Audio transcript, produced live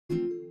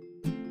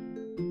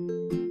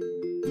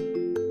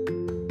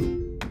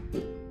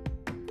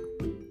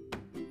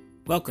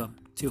Welcome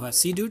to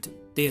Hasidut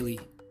Daily,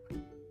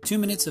 2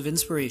 minutes of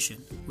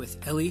inspiration with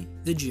Eli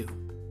the Jew.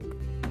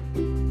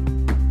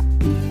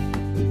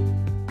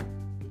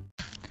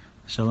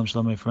 Shalom,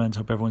 shalom, my friends.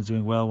 Hope everyone's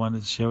doing well.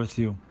 Wanted to share with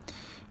you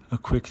a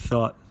quick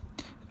thought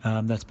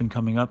that's been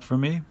coming up for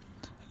me.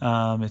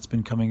 It's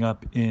been coming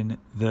up in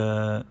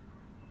the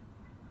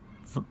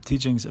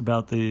teachings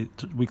about the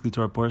weekly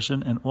Torah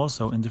portion and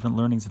also in different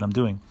learnings that I'm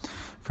doing.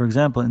 For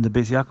example, in the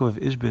Beis Yaakov of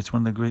Ishbitz,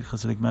 one of the great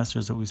Hasidic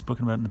masters that we've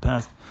spoken about in the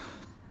past,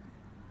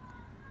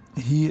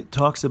 he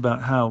talks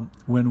about how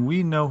when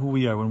we know who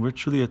we are, when we're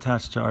truly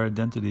attached to our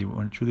identity, when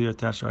we're truly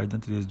attached to our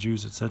identity as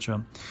Jews,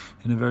 etc.,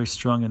 in a very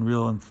strong and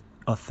real and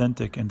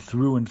authentic and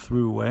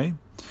through way,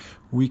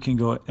 we can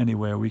go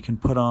anywhere. We can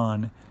put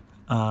on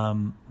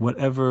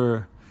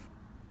whatever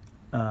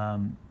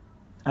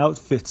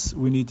outfits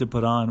we need to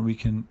put on. We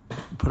can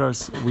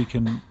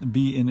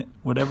be in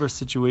whatever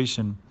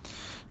situation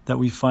that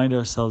we find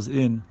ourselves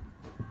in,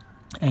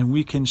 and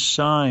we can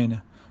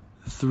shine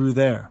through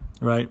there,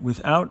 right?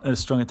 Without a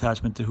strong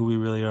attachment to who we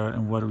really are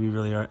and what we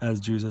really are as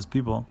Jews, as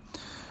people.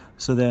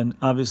 So then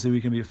obviously we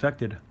can be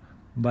affected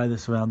by the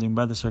surrounding,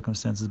 by the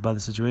circumstances, by the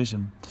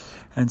situation.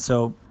 And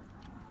so,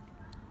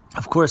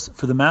 of course,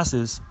 for the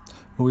masses,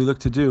 what we look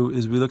to do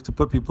is we look to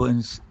put people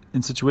in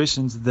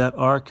situations that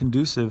are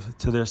conducive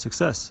to their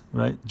success,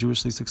 right?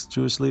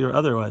 Jewishly or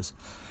otherwise,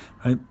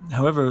 right?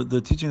 However,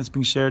 the teaching that's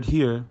being shared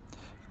here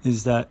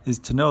is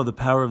to know the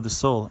power of the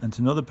soul and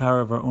to know the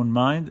power of our own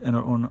mind and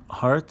our own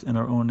heart and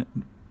our own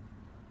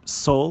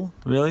soul,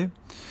 really,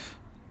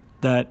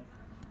 that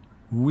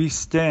we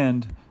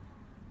stand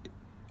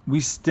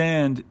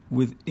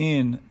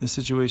within the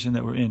situation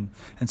that we're in.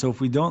 And so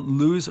if we don't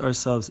lose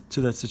ourselves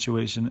to that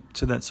situation,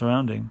 to that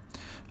surrounding,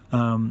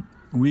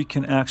 we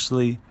can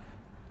actually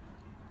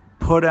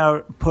put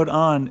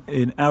on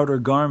an outer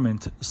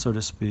garment, so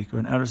to speak, or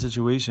an outer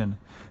situation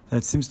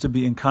that seems to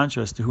be in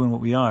contrast to who and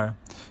what we are,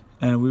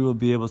 and we will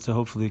be able to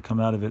hopefully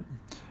come out of it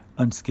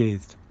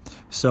unscathed.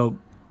 So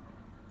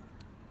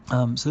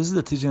this is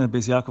the teaching that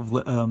Beis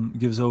Yaakov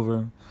gives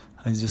over.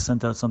 I just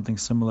sent out something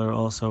similar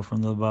also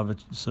from the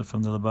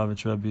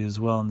Lubavitch Rebbe as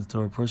well in the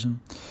Torah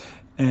portion,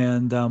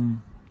 and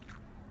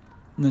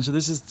so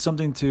this is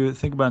something to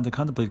think about and to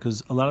contemplate,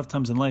 because a lot of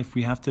times in life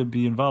we have to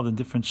be involved in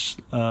different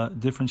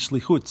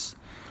shlichuts,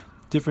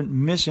 different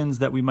missions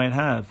that we might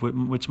have,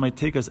 which might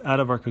take us out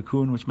of our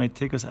cocoon, which might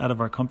take us out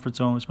of our comfort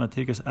zone, which might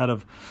take us out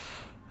of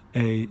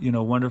a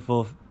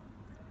wonderful,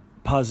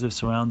 positive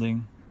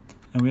surrounding,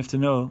 and we have to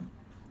know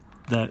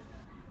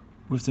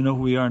who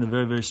we are in a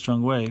very, very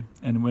strong way.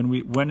 And when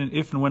we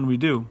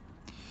do,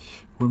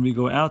 when we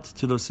go out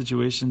to those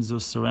situations,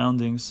 those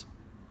surroundings,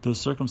 those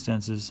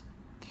circumstances,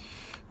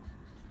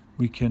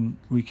 we can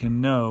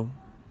know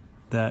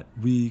that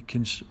we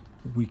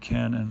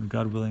can and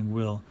God willing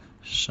will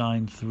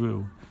shine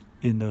through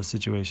in those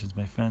situations.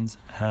 My friends,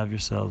 have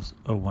yourselves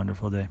a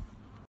wonderful day.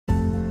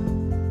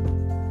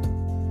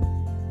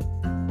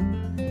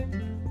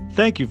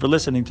 Thank you for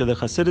listening to the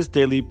Hasidus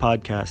Daily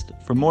Podcast.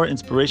 For more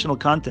inspirational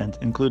content,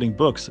 including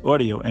books,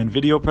 audio, and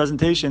video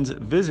presentations,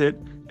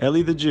 visit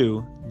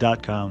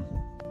EliTheJew.com.